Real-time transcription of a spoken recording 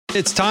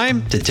It's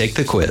time to take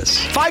the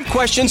quiz. 5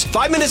 questions,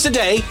 5 minutes a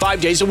day,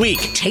 5 days a week.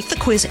 Take the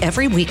quiz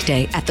every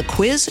weekday at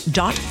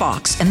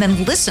thequiz.fox and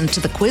then listen to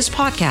the quiz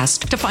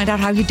podcast to find out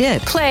how you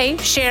did. Play,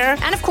 share,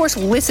 and of course,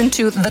 listen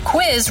to the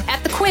quiz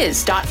at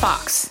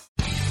thequiz.fox.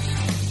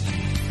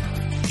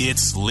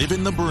 It's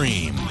Livin' the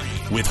Bream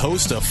with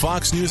host of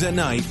Fox News at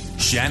Night,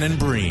 Shannon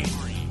Bream.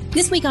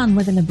 This week on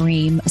Livin' the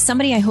Bream,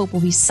 somebody I hope will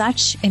be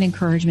such an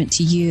encouragement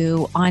to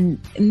you on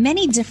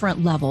many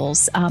different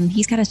levels.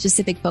 He's got a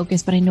specific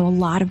focus, but I know a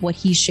lot of what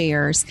he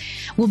shares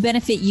will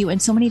benefit you in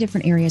so many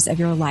different areas of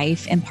your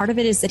life. And part of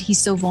it is that he's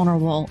so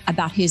vulnerable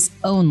about his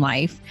own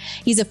life.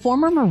 He's a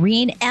former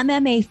Marine,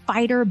 MMA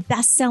fighter,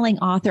 best-selling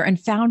author, and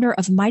founder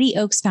of Mighty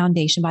Oaks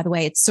Foundation. By the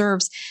way, it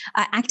serves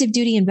active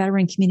duty and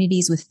veteran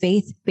communities with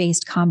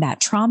faith-based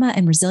combat trauma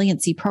and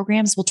resiliency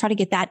programs. We'll try to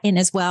get that in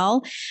as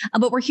well.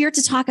 But we're here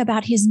to talk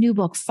about his new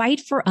book,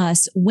 Fight for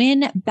Us,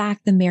 Win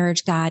Back the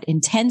Marriage God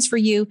Intends for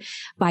You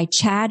by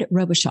Chad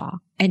Robichaux.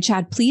 And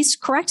Chad, please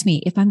correct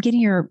me if I'm getting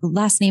your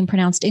last name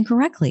pronounced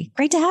incorrectly.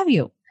 Great to have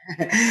you.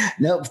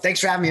 No, thanks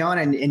for having me on,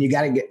 and you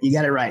got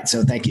it right.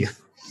 So thank you.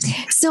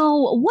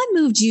 So what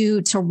moved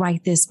you to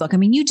write this book? I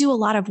mean, you do a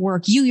lot of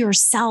work. You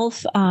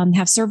yourself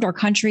have served our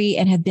country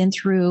and have been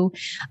through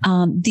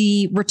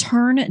the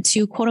return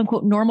to quote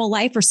unquote normal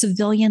life or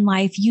civilian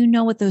life. You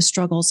know what those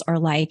struggles are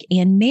like,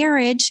 and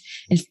marriage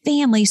and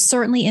family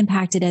certainly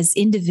impacted as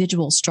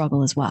individuals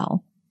struggle as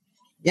well.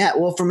 Yeah,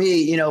 well, for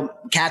me,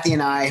 Kathy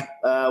and I,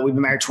 we've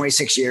been married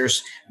 26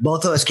 years.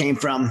 Both of us came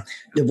from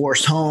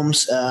divorced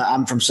homes.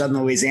 I'm from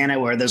Southern Louisiana,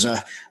 where there's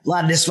a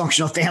lot of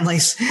dysfunctional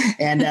families,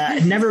 and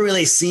never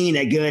really seen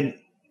a good,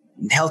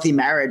 healthy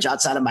marriage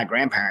outside of my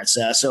grandparents.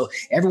 So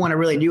everyone I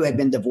really knew had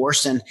been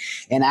divorced. And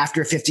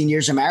after 15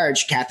 years of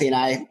marriage, Kathy and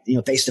I,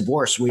 faced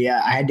divorce.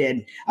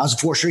 I was a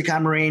Force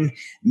Recon Marine,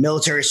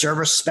 military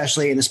service,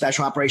 especially in the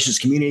special operations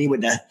community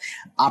with the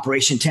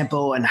operation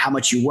tempo and how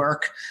much you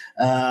work.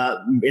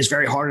 Is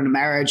very hard in a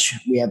marriage.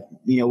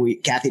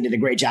 Kathy did a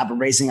great job of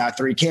raising our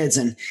 3 kids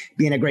and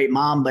being a great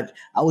mom, but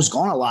I was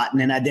gone a lot.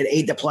 And then I did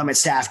 8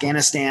 deployments to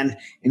Afghanistan,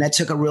 and that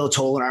took a real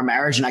toll on our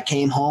marriage. And I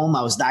came home,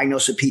 I was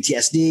diagnosed with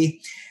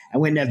PTSD. I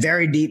went in a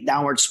very deep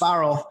downward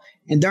spiral.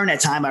 And during that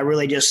time, I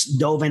really just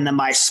dove into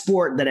my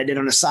sport that I did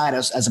on the side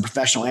as a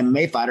professional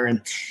MMA fighter,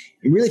 and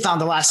really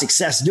found a lot of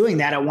success doing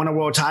that. I won a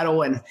world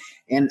title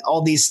and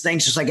all these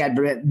things, just like I'd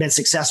been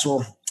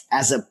successful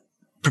as a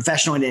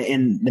professional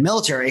in the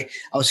military.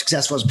 I was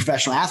successful as a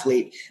professional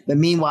athlete, but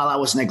meanwhile, I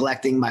was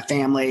neglecting my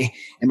family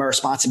and my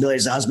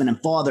responsibilities as a husband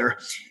and father.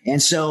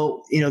 And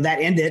so, that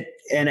ended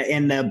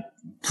in the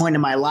point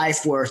in my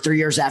life where 3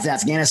 years after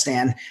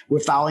Afghanistan, we're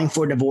filing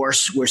for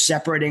divorce. We're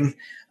separating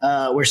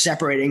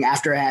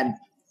after I had,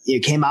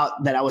 it came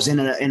out that I was in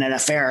an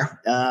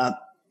affair.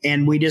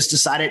 And we just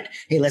decided,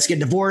 hey, let's get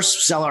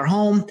divorced, sell our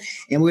home,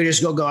 and we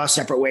just go our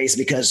separate ways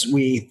because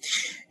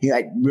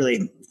I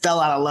really fell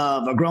out of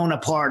love or grown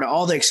apart,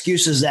 all the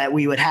excuses that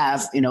we would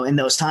have, in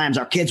those times.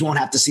 Our kids won't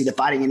have to see the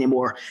fighting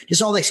anymore.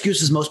 Just all the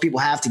excuses most people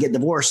have to get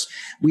divorced.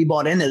 We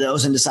bought into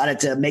those and decided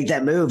to make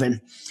that move.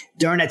 And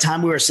during that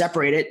time we were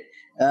separated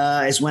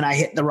is when I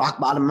hit the rock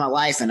bottom of my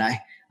life. And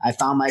I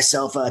found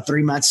myself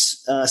 3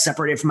 months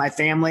separated from my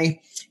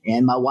family.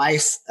 And my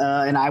wife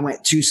and I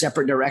went 2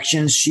 separate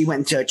directions. She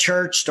went into a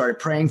church, started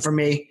praying for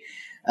me.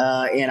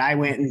 And I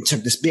went and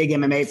took this big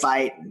MMA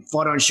fight,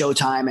 fought on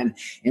Showtime,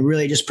 and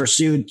really just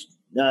pursued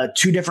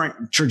 2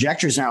 different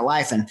trajectories in our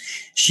life. And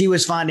she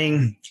was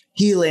finding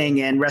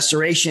healing and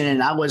restoration,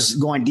 and I was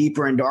going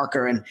deeper and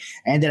darker. And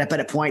I ended up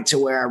at a point to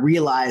where I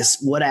realized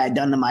what I had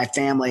done to my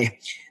family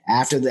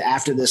after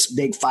this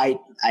big fight.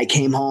 I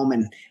came home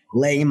and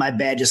laying in my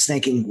bed, just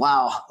thinking,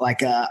 wow,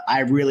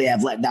 I really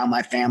have let down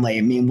my family,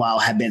 and meanwhile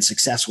have been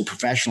successful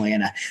professionally.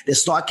 And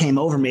this thought came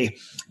over me.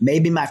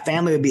 Maybe my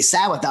family would be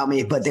sad without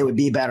me, but they would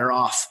be better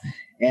off.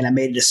 And I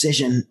made a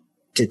decision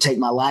to take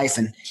my life.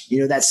 And,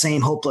 that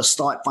same hopeless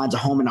thought finds a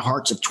home in the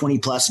hearts of 20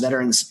 plus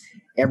veterans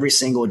every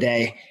single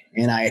day.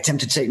 And I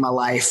attempted to take my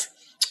life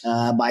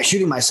by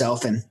shooting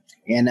myself. And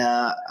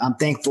I'm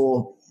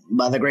thankful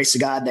by the grace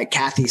of God that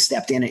Kathy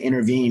stepped in and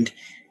intervened.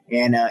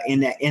 And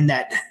in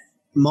that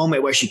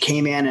moment where she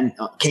came in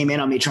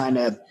on me trying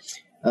to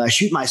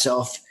shoot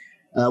myself,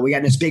 we got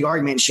in this big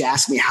argument. She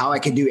asked me how I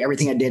could do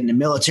everything I did in the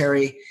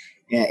military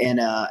and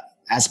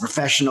as a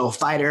professional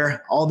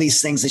fighter, all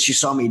these things that she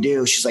saw me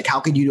do. She's like, how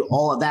could you do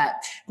all of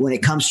that? When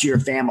it comes to your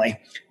family,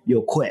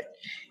 you'll quit.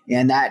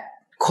 And that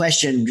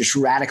question just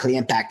radically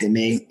impacted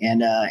me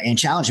and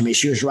challenged me.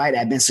 She was right.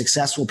 I've been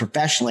successful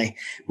professionally.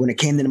 When it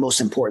came to the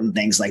most important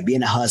things like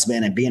being a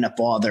husband and being a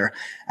father,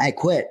 I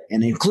quit,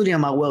 and including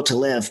on my will to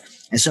live.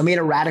 And so I made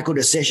a radical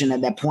decision at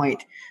that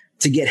point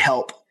to get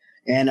help.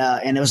 And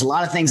there was a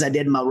lot of things I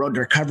did in my road to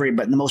recovery,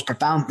 but the most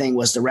profound thing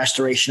was the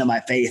restoration of my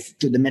faith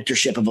through the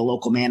mentorship of a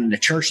local man in the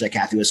church that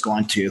Kathy was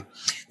going to,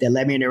 that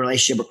led me into a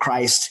relationship with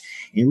Christ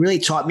and really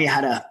taught me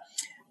how to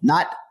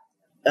not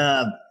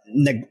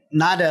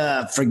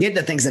forget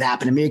the things that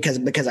happened to me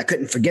because I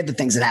couldn't forget the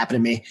things that happened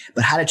to me,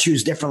 but how to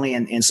choose differently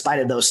in spite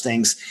of those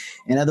things.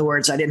 In other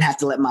words, I didn't have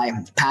to let my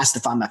past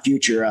define my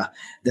future.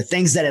 The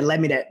things that had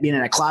led me to being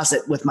in a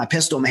closet with my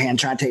pistol in my hand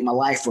trying to take my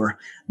life were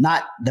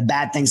not the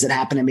bad things that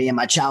happened to me in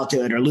my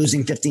childhood or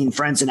losing 15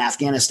 friends in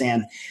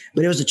Afghanistan,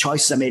 but it was the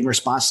choices I made in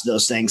response to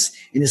those things.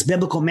 And this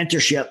biblical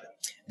mentorship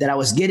that I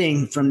was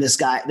getting from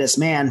this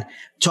man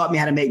taught me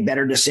how to make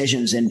better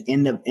decisions. And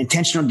in the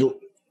intentional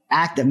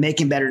act of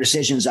making better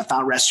decisions, I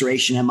found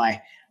restoration in my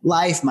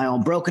life, my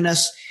own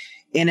brokenness,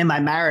 and in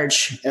my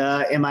marriage,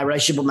 in my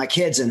relationship with my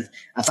kids. And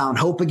I found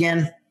hope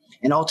again.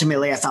 And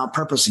ultimately I found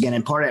purpose again.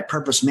 And part of that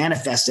purpose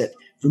manifested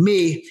for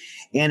me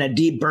in a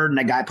deep burden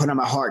that God put on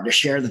my heart to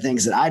share the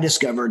things that I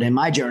discovered in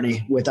my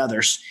journey with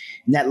others.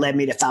 And that led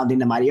me to founding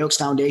the Mighty Oaks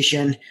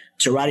Foundation,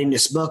 to writing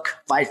this book,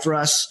 Fight for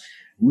Us,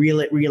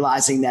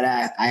 realizing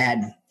that I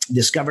had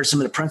discovered some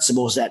of the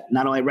principles that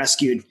not only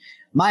rescued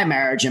my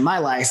marriage and my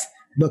life,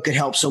 but could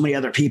help so many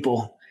other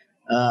people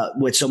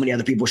with so many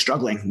other people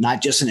struggling,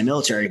 not just in the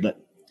military, but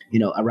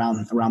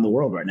around the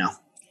world right now.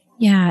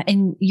 Yeah.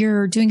 And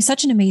you're doing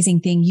such an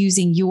amazing thing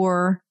using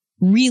your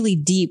really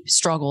deep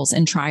struggles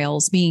and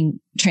trials, being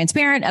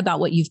transparent about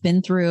what you've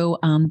been through,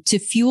 to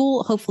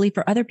fuel, hopefully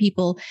for other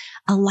people,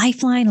 a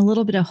lifeline, a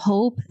little bit of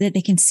hope that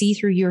they can see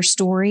through your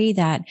story,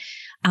 that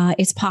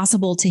it's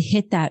possible to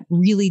hit that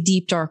really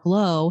deep, dark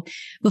low,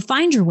 but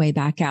find your way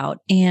back out.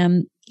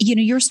 And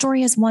your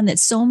story is one that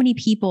so many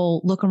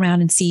people look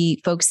around and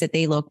see folks that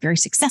they look very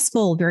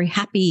successful, very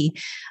happy,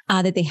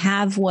 that they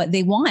have what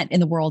they want in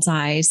the world's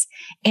eyes.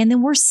 And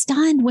then we're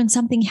stunned when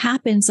something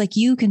happens, like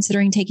you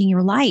considering taking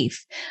your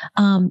life.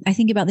 I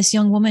think about this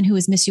young woman who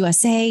was Miss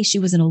USA. She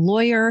was a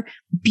lawyer,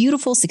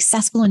 beautiful,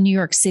 successful in New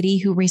York City,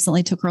 who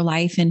recently took her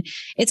life. And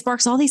it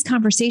sparks all these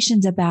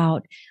conversations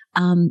about,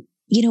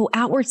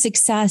 outward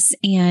success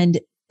and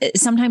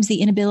sometimes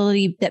the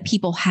inability that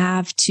people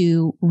have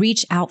to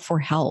reach out for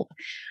help.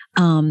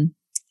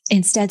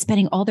 Instead,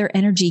 spending all their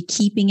energy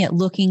keeping it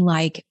looking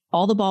like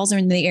all the balls are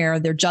in the air.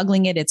 They're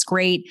juggling it. It's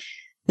great.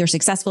 They're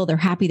successful. They're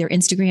happy. Their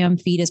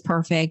Instagram feed is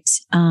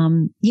perfect.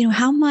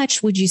 How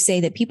much would you say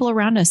that people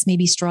around us may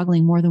be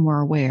struggling more than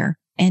we're aware,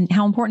 and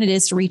how important it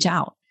is to reach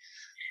out?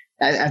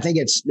 I think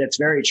that's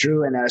very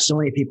true. And so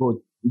many people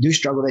do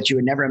struggle that you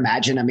would never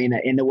imagine. I mean,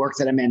 in the work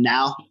that I'm in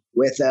now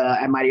with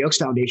at Mighty Oaks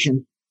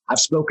Foundation, I've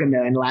spoken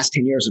in the last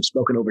 10 years, I've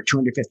spoken over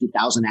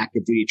 250,000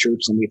 active duty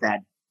troops, and we've had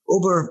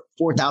over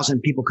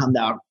 4,000 people come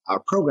to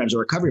our programs,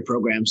 our recovery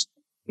programs.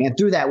 And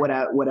through that, what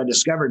I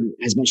discovered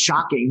has been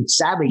shocking,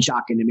 sadly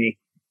shocking to me,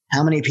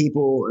 how many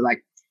people like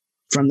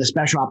from the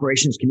special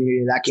operations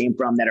community that I came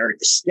from that are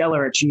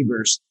stellar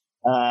achievers,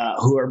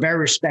 who are very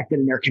respected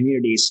in their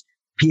communities,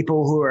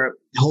 people who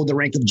hold the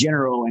rank of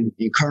general and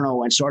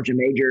colonel and sergeant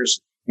majors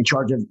in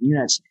charge of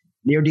units.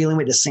 They're dealing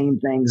with the same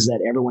things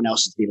that everyone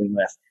else is dealing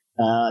with.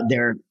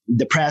 They're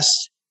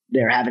depressed.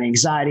 They're having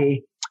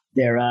anxiety.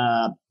 They're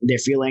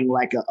feeling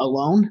like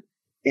alone,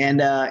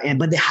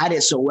 but they hide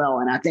it so well.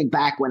 And I think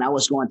back when I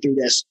was going through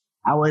this,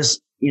 I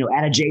was,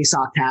 at a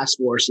JSOC task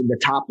force in the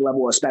top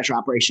level of special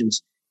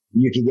operations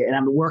you can get. And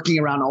I'm working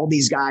around all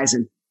these guys,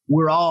 and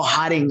we're all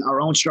hiding our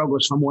own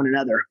struggles from one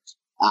another.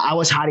 I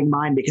was hiding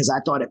mine because I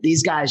thought if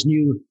these guys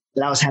knew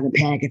that I was having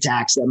panic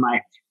attacks,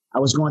 that I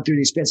was going through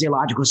these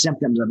physiological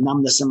symptoms of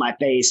numbness in my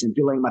face and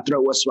feeling my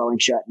throat was swelling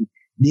shut and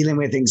dealing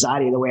with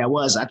anxiety the way I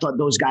was, I thought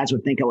those guys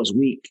would think I was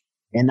weak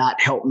and not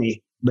help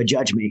me, but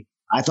judge me.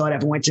 I thought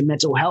if I went to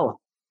mental health,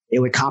 it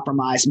would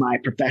compromise my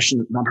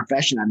profession.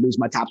 I'd lose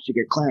my top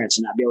secret clearance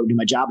and not be able to do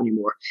my job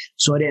anymore.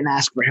 So I didn't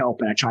ask for help,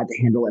 and I tried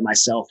to handle it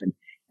myself. And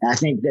I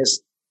think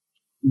there's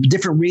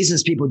different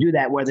reasons people do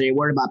that, whether they're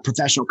worried about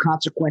professional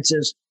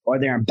consequences, or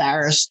they're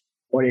embarrassed,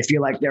 or they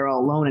feel like they're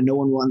all alone and no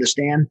one will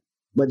understand.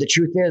 But the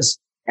truth is,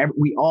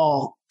 we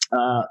all,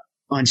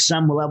 on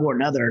some level or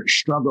another,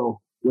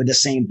 struggle with the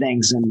same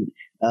things.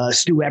 And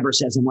Stu Weber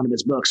says in one of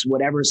his books,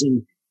 whatever's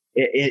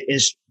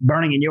is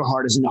burning in your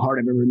heart is in the heart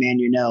of every man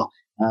you know.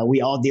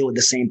 We all deal with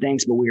the same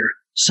things, but we're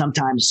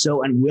sometimes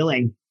so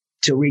unwilling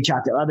to reach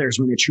out to others,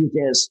 when the truth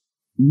is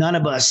none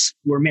of us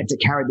were meant to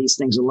carry these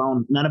things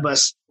alone. None of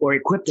us are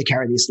equipped to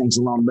carry these things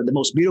alone. But the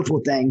most beautiful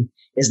thing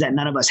is that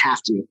none of us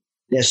have to.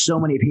 There's so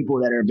many people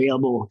that are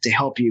available to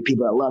help you,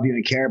 people that love you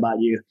and care about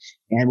you.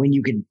 And when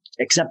you can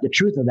accept the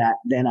truth of that,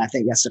 then I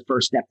think that's the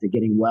first step to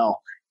getting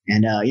well.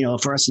 And,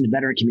 for us in the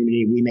veteran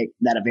community, we make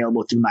that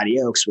available through Mighty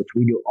Oaks, which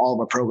we do all of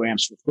our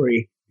programs for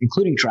free,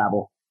 including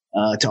travel,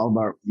 to all of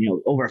our,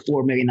 over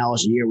 $4 million a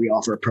year. We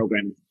offer a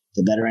program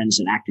to veterans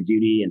and active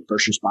duty and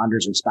first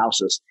responders and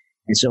spouses.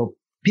 And so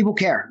people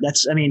care.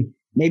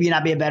 Maybe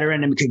not be a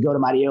veteran and could go to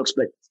Mighty Oaks,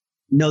 but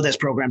know there's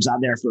programs out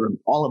there for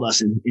all of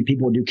us, and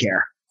people do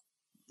care.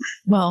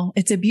 Well,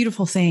 it's a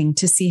beautiful thing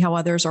to see how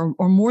others are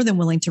more than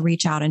willing to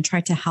reach out and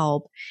try to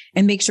help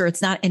and make sure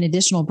it's not an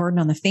additional burden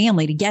on the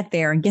family to get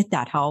there and get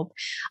that help.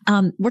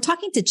 We're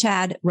talking to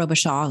Chad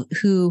Robichaux,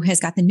 who has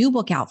got the new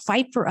book out,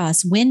 Fight for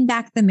Us, Win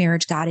Back the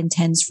Marriage God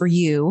Intends for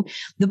You.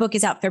 The book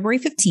is out February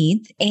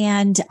 15th,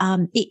 and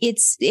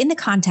it's in the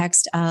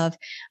context of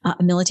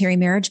a military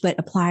marriage, but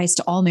applies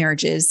to all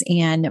marriages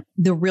and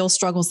the real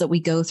struggles that we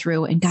go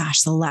through. And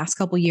gosh, the last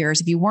couple of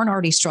years, if you weren't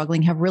already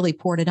struggling, have really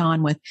poured it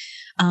on with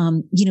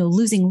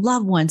losing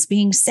loved ones,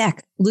 being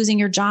sick, losing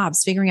your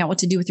jobs, figuring out what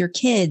to do with your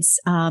kids,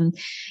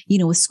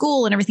 with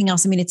school and everything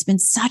else. I mean, it's been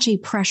such a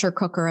pressure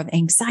cooker of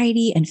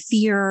anxiety and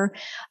fear,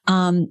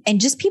 and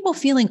just people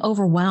feeling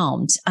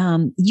overwhelmed.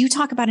 You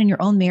talk about in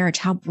your own marriage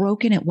how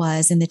broken it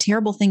was and the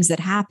terrible things that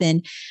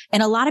happened.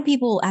 And a lot of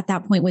people at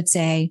that point would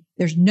say,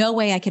 there's no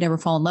way I could ever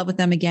fall in love with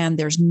them again.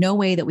 There's no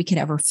way that we could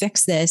ever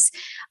fix this.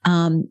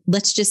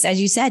 Let's just,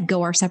 as you said,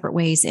 go our separate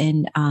ways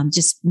and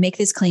just make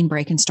this clean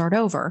break and start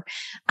over.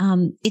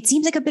 It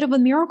seems like a bit of a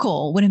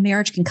miracle when a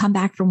marriage can come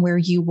back from where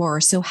you were.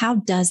 So how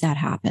does that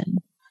happen?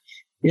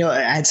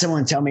 I had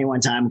someone tell me one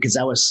time, because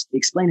I was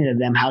explaining to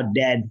them how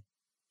dead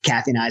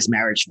Kathy and I's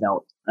marriage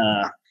felt.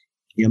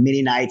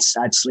 Many nights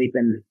I'd sleep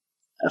in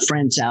a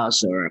friend's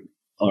house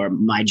or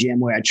my gym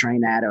where I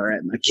train at, or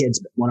at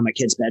one of my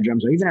kids'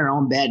 bedrooms, or even in our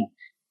own bed,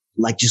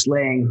 like just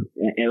laying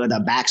with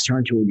our backs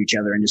turned toward each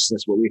other. And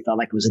that's what we felt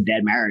like was a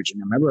dead marriage.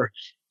 And I remember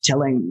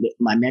telling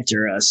my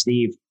mentor,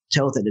 Steve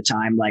Toth at the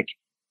time, like,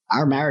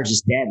 our marriage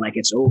is dead. Like,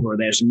 it's over.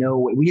 There's no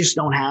way. We just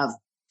don't have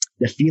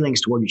the feelings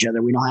toward each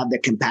other. We don't have the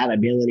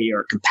compatibility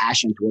or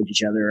compassion towards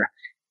each other,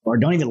 or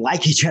don't even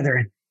like each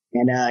other.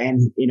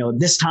 And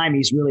this time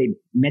he's really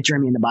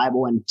mentoring me in the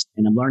Bible, and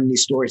I'm learning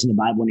these stories in the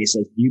Bible. And he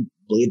says, "You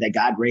believe that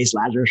God raised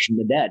Lazarus from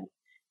the dead?"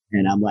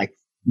 And I'm like,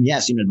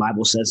 "Yes, the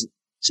Bible says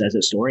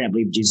that story. I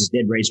believe Jesus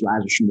did raise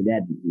Lazarus from the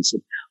dead." And he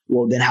said,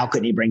 "Well, then how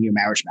couldn't he bring your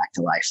marriage back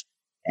to life?"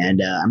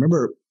 And I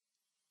remember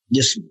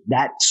just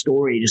that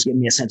story just gave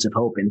me a sense of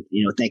hope, and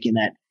thinking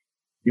that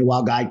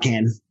while God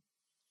can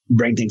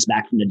bring things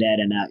back from the dead,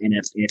 and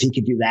if he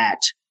could do that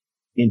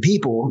in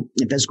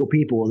physical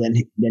people, then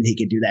he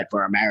could do that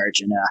for our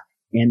marriage.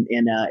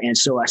 And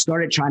so I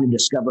started trying to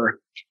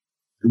discover,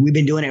 we've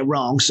been doing it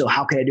wrong, so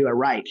how can I do it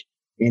right?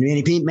 And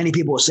many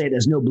people will say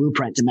there's no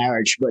blueprint to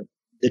marriage, but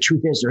the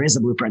truth is there is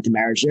a blueprint to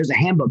marriage. There's a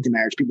handbook to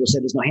marriage. People say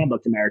there's no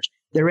handbook to marriage.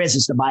 There is.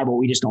 It's the Bible.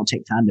 We just don't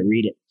take time to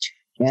read it.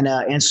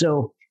 And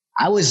so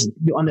I was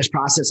on this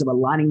process of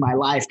aligning my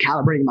life,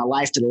 calibrating my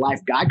life to the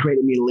life God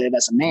created me to live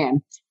as a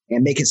man,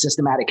 and making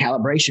systematic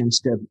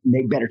calibrations to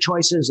make better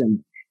choices and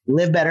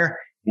live better.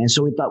 And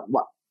so we thought,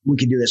 well, we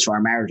could do this for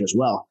our marriage as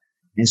well.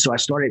 And so I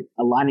started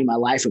aligning my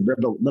life with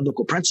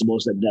biblical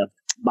principles that the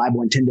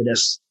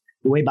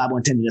way Bible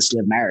intended us to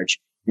live marriage.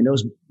 And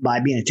those, by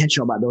being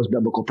intentional about those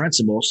biblical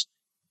principles,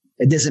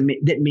 it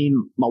didn't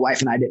mean my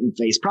wife and I didn't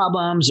face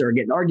problems or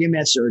get in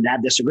arguments or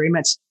have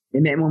disagreements.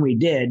 It meant when we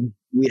did,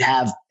 we'd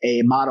have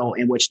a model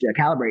in which to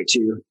calibrate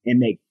to and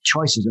make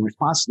choices in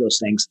response to those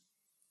things,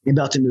 and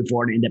be able to move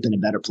forward and end up in a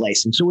better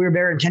place. And so we were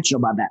very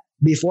intentional about that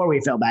before we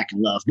fell back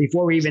in love,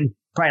 before we even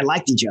probably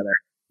liked each other.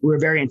 We were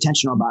very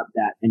intentional about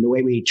that and the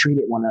way we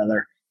treated one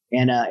another.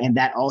 And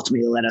that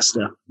ultimately led us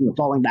to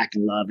falling back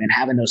in love and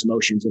having those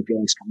emotions and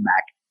feelings come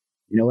back.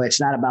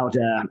 It's not about,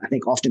 I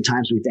think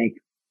oftentimes we think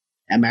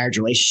a marriage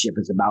relationship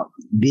is about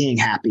being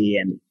happy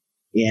and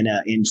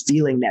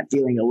feeling that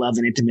feeling of love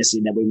and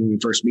intimacy that when we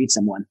first meet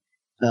someone.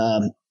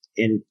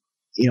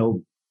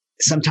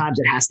 Sometimes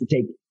it has to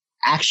take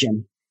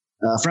action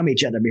from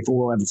each other before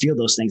we'll ever feel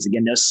those things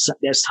again.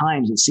 There's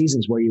times and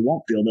seasons where you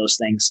won't feel those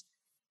things.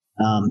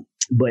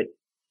 But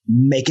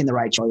making the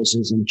right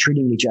choices and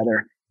treating each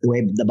other the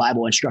way the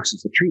Bible instructs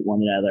us to treat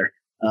one another,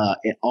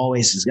 it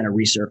always is going to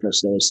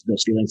resurface those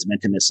feelings of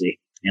intimacy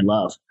and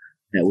love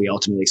that we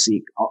ultimately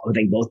seek. I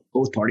think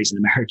both parties in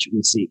the marriage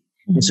would seek.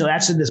 Mm-hmm. And so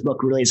that's what this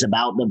book really is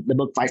about. The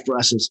book Fight for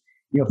Us is,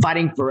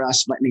 fighting for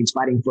us means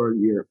fighting for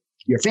your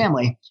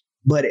family.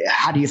 But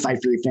how do you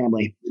fight for your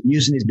family?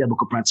 Using these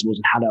biblical principles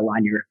and how to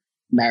align your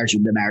marriage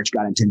with the marriage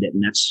God intended.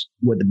 And that's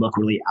what the book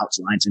really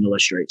outlines and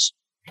illustrates.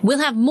 We'll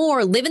have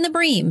more Living the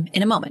Bream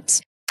in a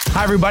moment.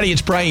 Hi, everybody.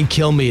 It's Brian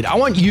Kilmeade. I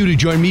want you to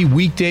join me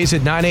weekdays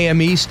at 9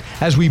 a.m. East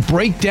as we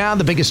break down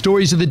the biggest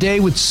stories of the day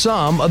with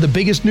some of the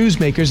biggest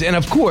newsmakers and,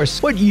 of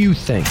course, what you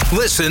think.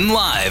 Listen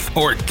live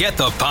or get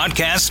the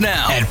podcast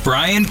now at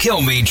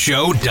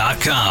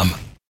BrianKilmeadShow.com.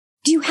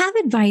 Do you have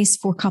advice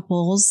for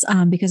couples?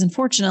 Because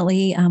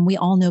unfortunately, we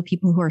all know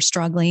people who are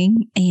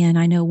struggling. And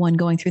I know one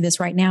going through this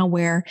right now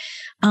where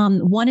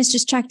one is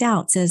just checked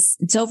out, says,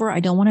 it's over. I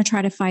don't want to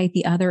try to fight.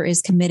 The other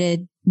is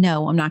committed.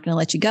 No, I'm not going to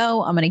let you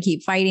go. I'm going to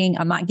keep fighting.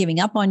 I'm not giving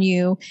up on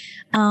you.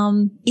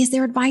 Is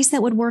there advice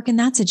that would work in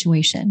that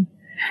situation?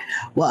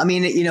 Well, I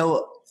mean,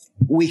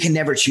 we can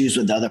never choose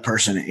what the other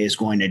person is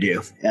going to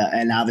do.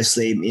 And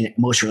obviously, in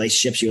most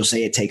relationships, you'll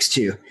say it takes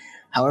two.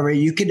 However,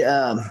 you could...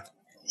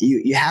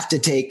 You have to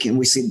take, and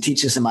we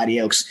teach this in Mighty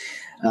Oaks,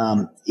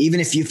 even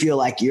if you feel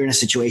like you're in a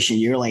situation,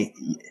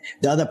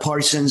 the other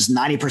person's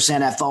 90%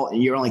 at fault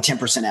and you're only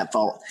 10% at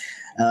fault.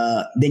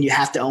 then you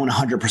have to own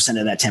 100%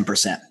 of that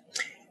 10%.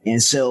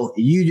 And so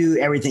you do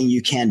everything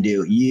you can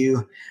do.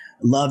 You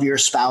love your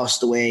spouse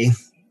the way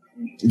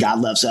God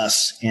loves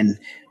us. And,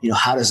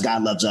 how does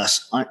God love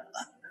us?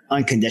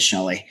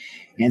 Unconditionally.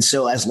 And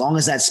so as long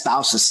as that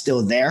spouse is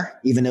still there,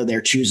 even though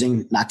they're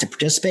choosing not to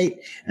participate,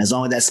 as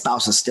long as that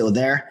spouse is still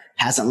there,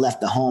 hasn't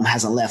left the home,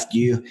 hasn't left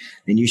you,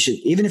 then you should,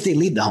 even if they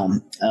leave the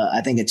home,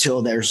 I think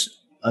until there's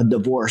a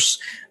divorce,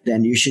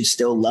 then you should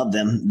still love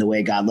them the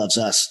way God loves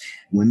us.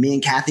 When me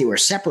and Kathy were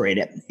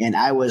separated and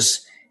I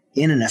was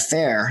in an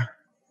affair,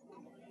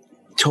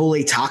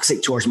 totally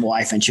toxic towards my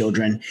wife and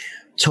children,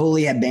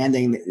 totally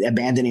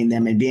abandoning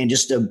them and being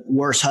just the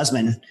worst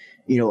husband,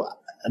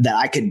 that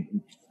I could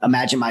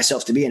imagine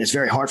myself to be. And it's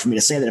very hard for me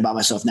to say that about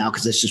myself now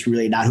because it's just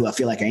really not who I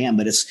feel like I am,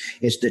 but it's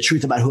the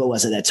truth about who I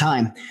was at that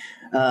time.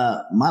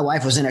 My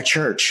wife was in a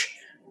church,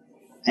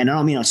 and I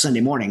don't mean on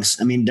Sunday mornings.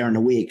 I mean, during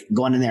the week,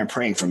 going in there and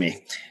praying for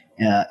me.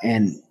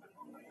 And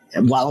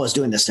while I was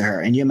doing this to her,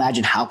 and you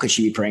imagine how could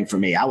she be praying for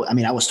me? I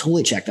was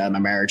totally checked out of my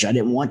marriage. I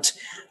didn't want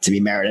to be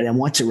married. I didn't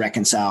want to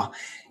reconcile.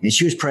 And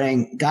she was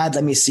praying, God,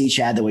 let me see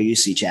Chad the way you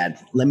see Chad.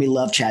 Let me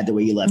love Chad the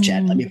way you love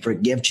Chad. Let me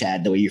forgive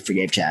Chad the way you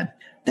forgave Chad.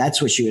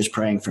 That's what she was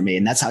praying for me.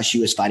 And that's how she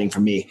was fighting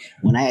for me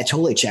when I had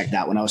totally checked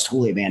out, when I was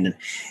totally abandoned.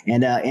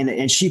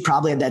 And she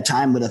probably at that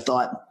time would have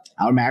thought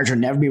our marriage would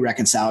never be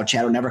reconciled.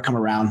 Chad would never come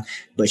around,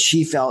 but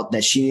she felt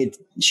that she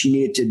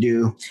needed to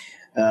do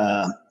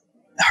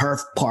her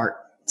part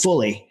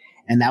fully.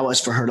 And that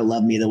was for her to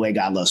love me the way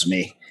God loves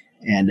me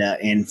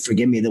and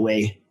forgive me the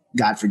way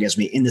God forgives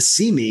me and to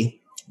see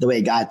me the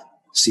way God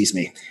sees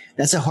me.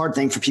 That's a hard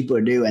thing for people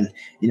to do. And,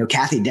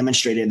 Kathy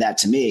demonstrated that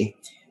to me.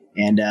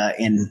 And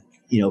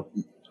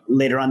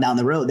later on down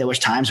the road, there was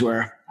times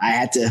where I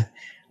had to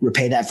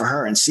repay that for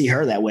her and see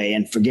her that way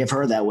and forgive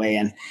her that way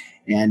and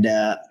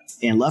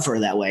love her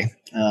that way.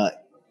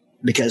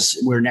 Because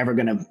we're never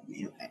going to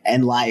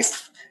end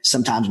life.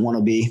 Sometimes one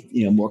will be,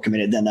 more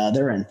committed than the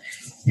other. And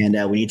we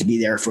need to be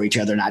there for each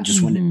other, not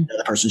just when the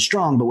other person's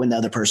strong, but when the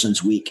other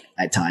person's weak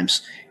at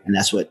times. And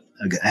that's what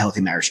a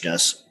healthy marriage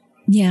does.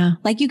 Yeah.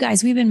 Like you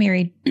guys, we've been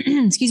married,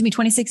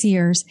 26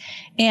 years.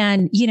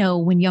 And,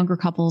 when younger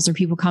couples or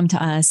people come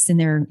to us and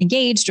they're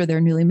engaged or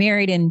they're newly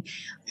married, and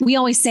we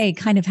always say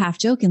kind of half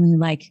jokingly,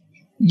 like,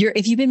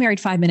 if you've been married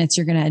 5 minutes,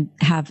 you're going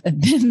to have a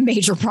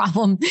major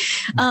problem.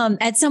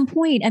 At some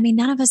point,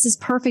 none of us is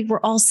perfect.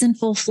 We're all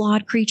sinful,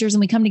 flawed creatures, and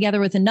we come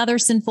together with another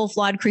sinful,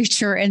 flawed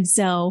creature. And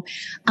so,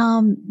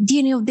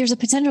 there's a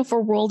potential for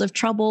a world of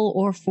trouble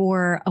or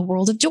for a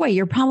world of joy.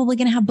 You're probably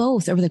going to have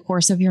both over the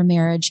course of your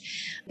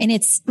marriage. And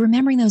it's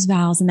remembering those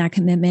vows and that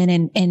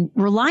commitment and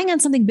relying on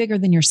something bigger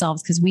than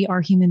yourselves, because we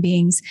are human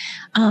beings,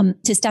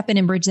 to step in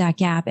and bridge that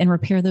gap and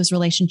repair those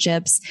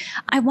relationships.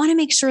 I want to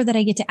make sure that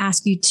I get to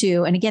ask you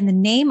too. And again, the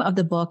name of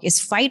the book is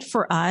Fight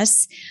for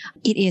Us.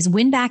 It is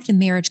Win Back the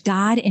Marriage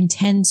God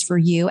Intends for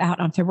You, out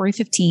on February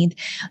 15th.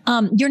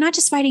 You're not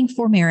just fighting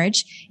for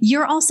marriage,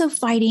 you're also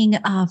fighting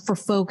for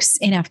folks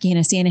in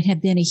Afghanistan and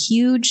have been a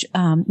huge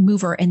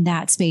mover in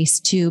that space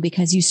too,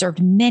 because you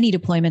served many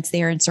deployments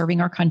there in serving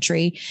our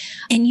country.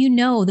 And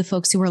the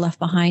folks who were left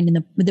behind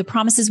and the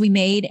promises we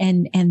made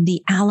and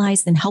the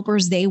allies and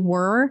helpers they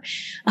were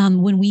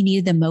when we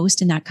needed them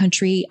most in that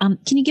country.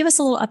 Can you give us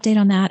a little update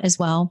on that as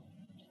well?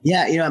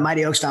 Yeah, at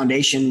Mighty Oaks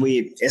Foundation,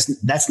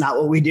 that's not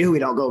what we do. We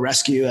don't go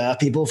rescue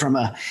people from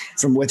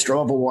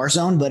withdrawal of a war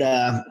zone. But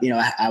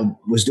I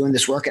was doing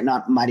this work at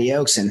Mighty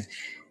Oaks, and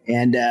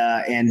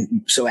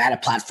so I had a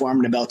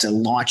platform to be able to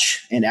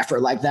launch an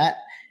effort like that.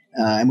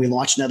 And we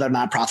launched another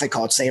nonprofit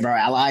called Save Our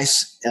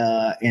Allies,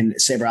 and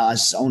Save Our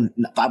Allies is own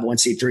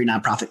 501c3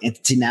 nonprofit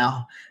entity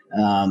now.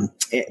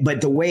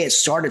 But the way it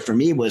started for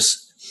me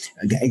was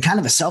in kind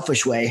of a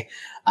selfish way.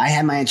 I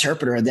had my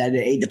interpreter that I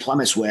did 8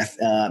 deployments with.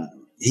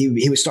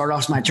 He was started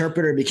off as my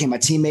interpreter, became my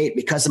teammate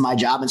because of my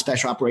job in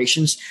special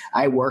operations.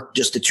 I worked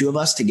just the two of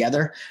us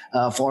together,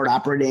 forward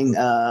operating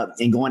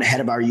and going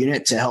ahead of our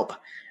unit to help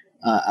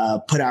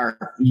put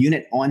our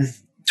unit on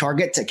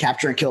target to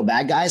capture and kill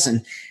bad guys.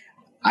 And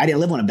I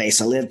didn't live on a base.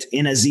 I lived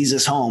in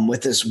Aziz's home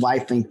with his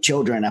wife and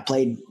children. I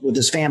played with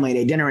his family and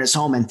ate dinner in his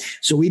home. And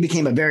so we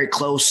became in a very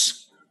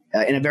close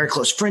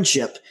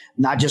friendship,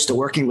 not just a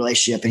working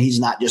relationship. And he's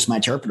not just my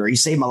interpreter. He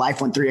saved my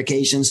life on 3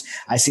 occasions.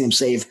 I seen him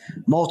save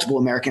multiple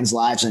Americans'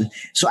 lives. And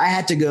so I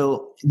had to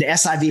go, the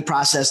SIV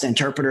process, the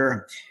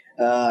interpreter,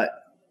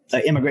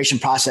 immigration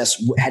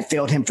process had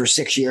failed him for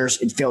 6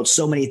 years. It failed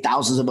so many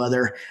thousands of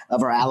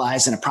our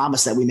allies, and a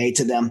promise that we made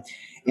to them.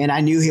 And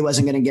I knew he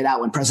wasn't going to get out.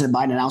 When President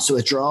Biden announced the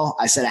withdrawal,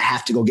 I said, I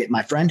have to go get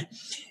my friend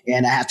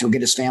and I have to go get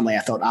his family. I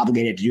felt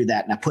obligated to do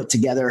that. And I put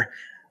together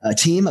a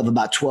team of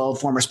about 12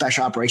 former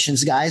special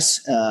operations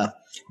guys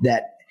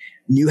that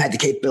knew had the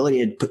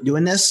capability of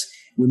doing this.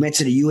 We went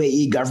to the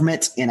UAE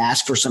government and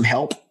asked for some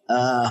help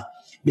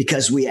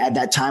because at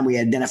that time we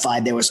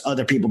identified there was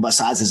other people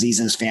besides Aziz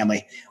and his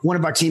family. One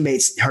of our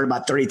teammates heard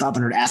about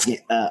 3,500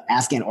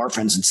 Afghan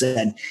orphans and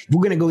said, if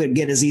we're going to go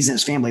get Aziz and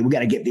his family, we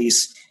got to get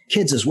these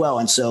kids as well.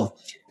 And so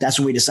that's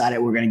when we decided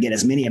we're going to get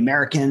as many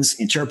Americans,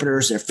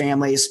 interpreters, their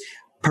families,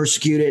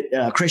 persecuted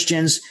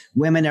Christians,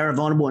 women that are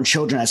vulnerable, and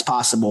children as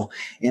possible.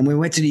 And we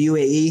went to the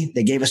UAE.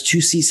 They gave us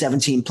 2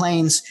 C-17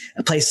 planes,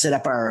 a place to set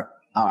up our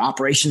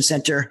operations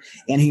center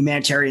and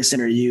humanitarian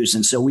center to use.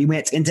 And so we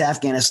went into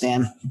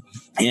Afghanistan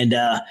and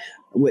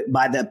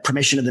by the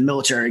permission of the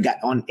military, got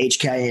on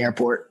HKIA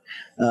airport,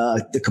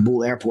 the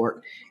Kabul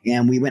airport,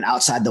 and we went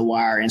outside the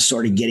wire and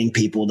started getting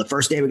people. The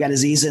first day we got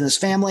Aziz and his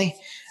family,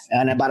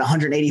 and about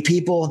 180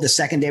 people. The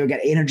second day we got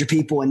 800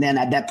 people. And then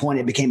at that point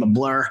it became a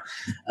blur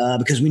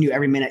because we knew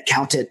every minute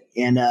counted.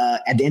 And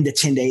at the end of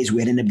 10 days,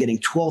 we had ended up getting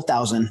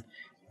 12,000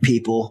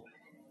 people.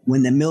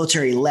 When the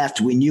military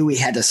left, we knew we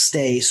had to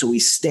stay. So we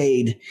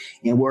stayed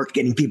and worked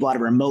getting people out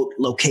of remote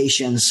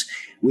locations.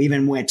 We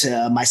even went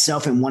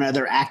myself and one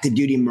other active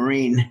duty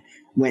Marine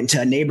went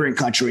to a neighboring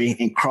country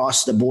and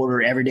crossed the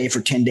border every day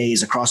for 10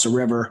 days across a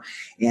river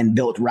and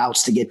built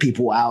routes to get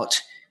people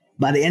out.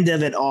 By the end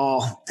of it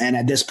all, and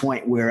at this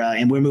point,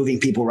 we're moving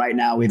people right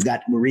now. We're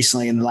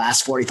recently in the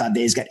last 45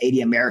 days got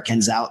 80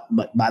 Americans out,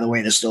 but by the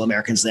way, there's still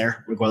Americans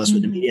there, regardless of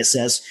what the media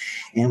says.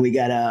 And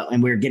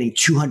we're getting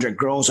 200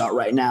 girls out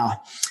right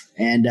now,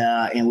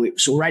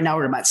 so right now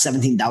we're about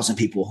 17,000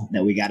 people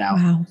that we got out.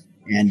 Wow.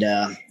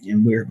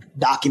 And we're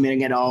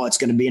documenting it all. It's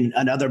going to be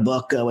another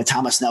book with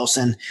Thomas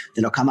Nelson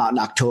that'll come out in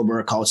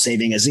October called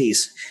Saving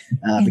Aziz.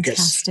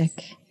 Fantastic.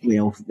 Because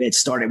it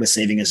started with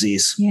Saving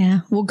Aziz.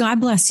 Yeah. Well,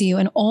 God bless you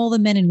and all the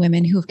men and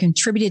women who have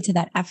contributed to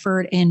that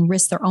effort and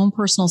risked their own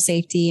personal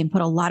safety and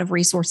put a lot of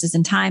resources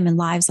and time and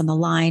lives on the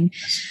line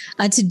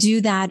to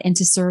do that and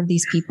to serve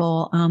these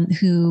people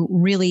who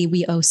really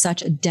we owe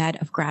such a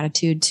debt of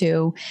gratitude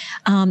to.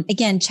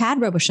 Again, Chad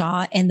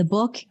Robichaux and the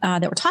book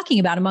that we're talking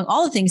about, among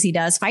all the things he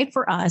does, Fight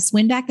for Us,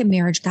 Win Back the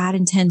Marriage God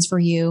Intends for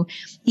You.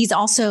 He's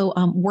also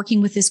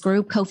working with this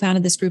group,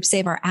 co-founded this group,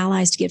 Save Our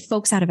Allies, to get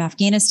folks out of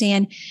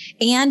Afghanistan,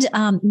 and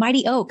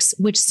Mighty Oaks,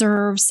 which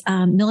serves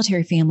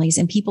military families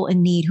and people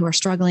in need who are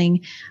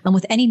struggling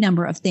with any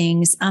number of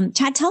things.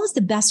 Chad, tell us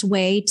the best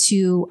way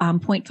to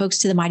point folks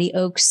to the Mighty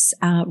Oaks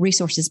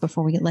resources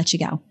before we let you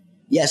go.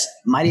 Yes,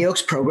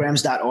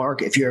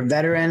 mightyoaksprograms.org. If you're a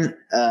veteran,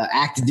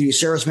 active duty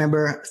service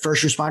member,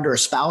 first responder, or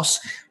spouse,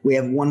 we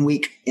have 1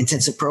 week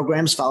intensive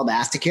programs followed by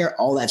aftercare.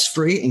 All that's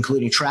free,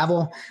 including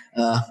travel.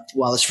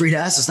 While it's free to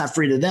us, it's not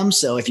free to them.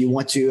 So if you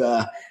want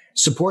to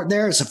support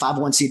there, it's a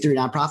 501c3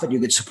 nonprofit. You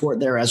could support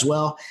there as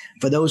well.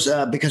 For those,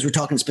 because we're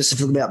talking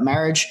specifically about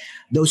marriage,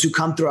 those who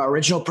come through our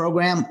original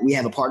program, we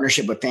have a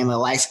partnership with Family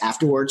Life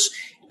afterwards.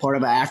 Part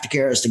of our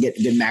aftercare is to get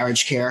good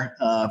marriage care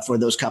for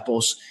those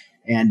couples.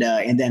 And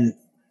then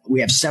we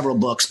have several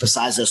books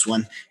besides this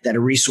one that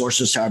are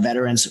resources to our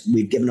veterans.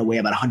 We've given away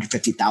about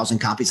 150,000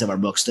 copies of our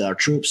books to our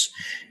troops.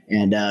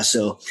 And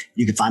so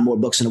you can find more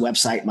books on the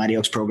website,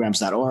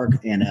 mightyoaksprograms.org,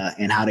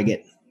 and how to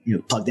get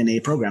plugged into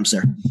any programs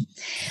there.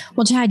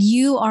 Well, Chad,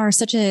 you are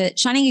such a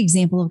shining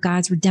example of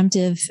God's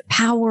redemptive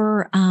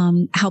power,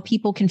 how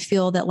people can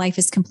feel that life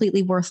is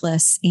completely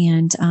worthless,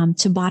 and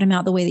to bottom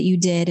out the way that you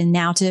did, and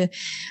now to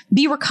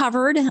be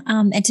recovered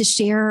and to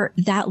share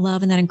that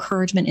love and that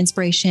encouragement,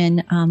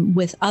 inspiration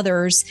with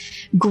others.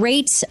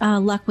 Great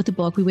luck with the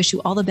book. We wish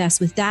you all the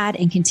best with that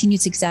and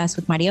continued success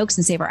with Mighty Oaks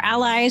and Save Our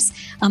Allies.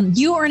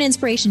 You are an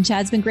inspiration,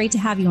 Chad. It's been great to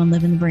have you on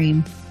Living the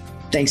Bream.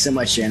 Thanks so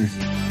much, Jen.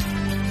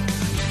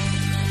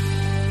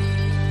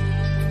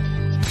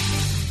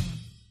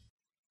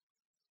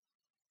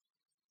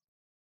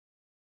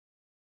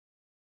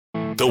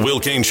 The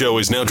Will Cain Show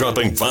is now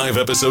dropping 5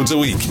 episodes a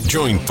week.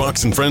 Join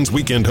Fox & Friends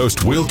weekend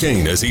host Will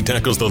Cain as he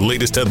tackles the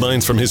latest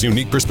headlines from his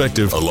unique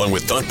perspective, along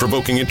with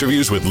thought-provoking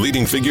interviews with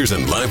leading figures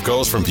and live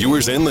calls from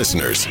viewers and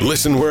listeners.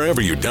 Listen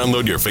wherever you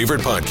download your favorite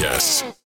podcasts.